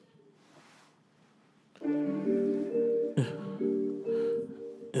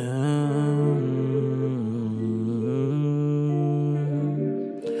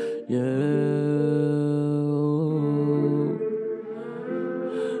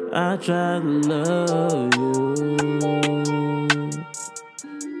I try to love you.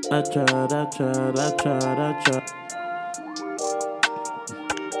 I tried.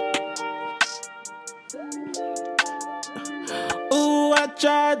 Ooh, I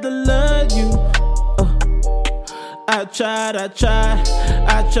tried to love you. I tried.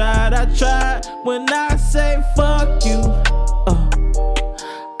 When I say fuck you,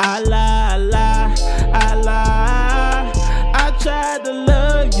 I lie. I tried to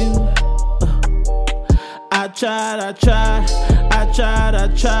love you. I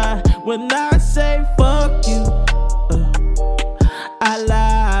tried. When I say fuck you, I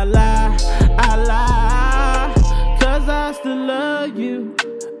lie. 'Cause I still love you.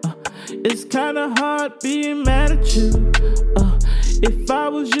 It's kinda hard being mad at you. If I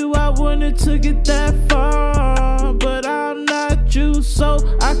was you, I wouldn't took it that far. But I'm not you, so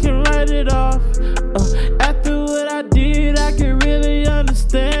I can write it off. After what I did, I can really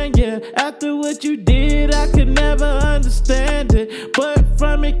understand, yeah. After what you did, I could never understand it. But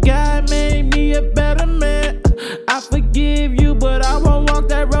from it, God made me a better man. I forgive you, but I won't walk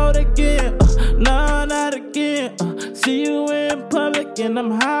that road again. No, not again. See you in public and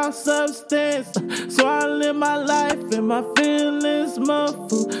I'm high substance. So I live my life and my feelings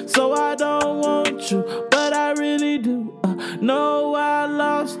muffled. So I don't want you, but I really do. Know I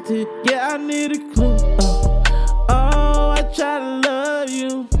lost it, yeah, I need a clue. Oh, I try to love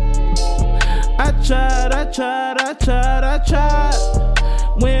you. I tried.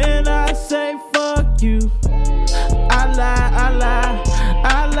 When I say fuck you, I lie.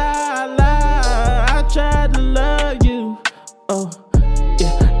 I tried to love you. Oh,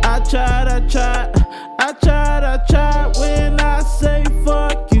 yeah, I tried. When I say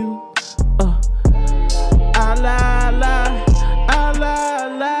fuck you, I lie.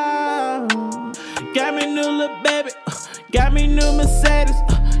 Got me new little baby, got me new Mercedes,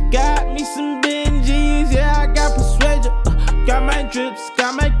 got me some Benjis, yeah, I got persuasion. Got my drips,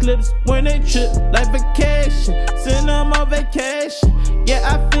 got my clips, when they trip like vacation, send them on vacation. Yeah,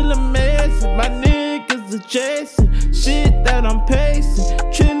 I feel amazing, my niggas are chasing shit that I'm pacing,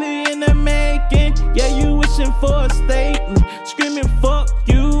 trillion in making. Yeah, you wishing for a statement, screaming fuck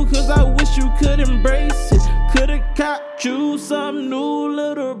you, 'cause I wish you could embrace it. Could've caught you some new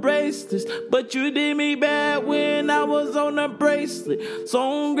little bracelets, but you did me bad when I was on a bracelet. So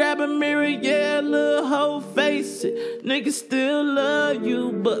don't grab a mirror, yeah, little hoe, face it. Niggas still love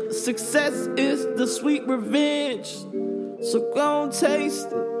you, but success is the sweet revenge. So gon'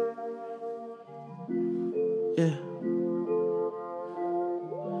 taste it. Yeah.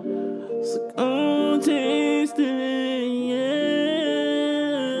 So gon' taste it.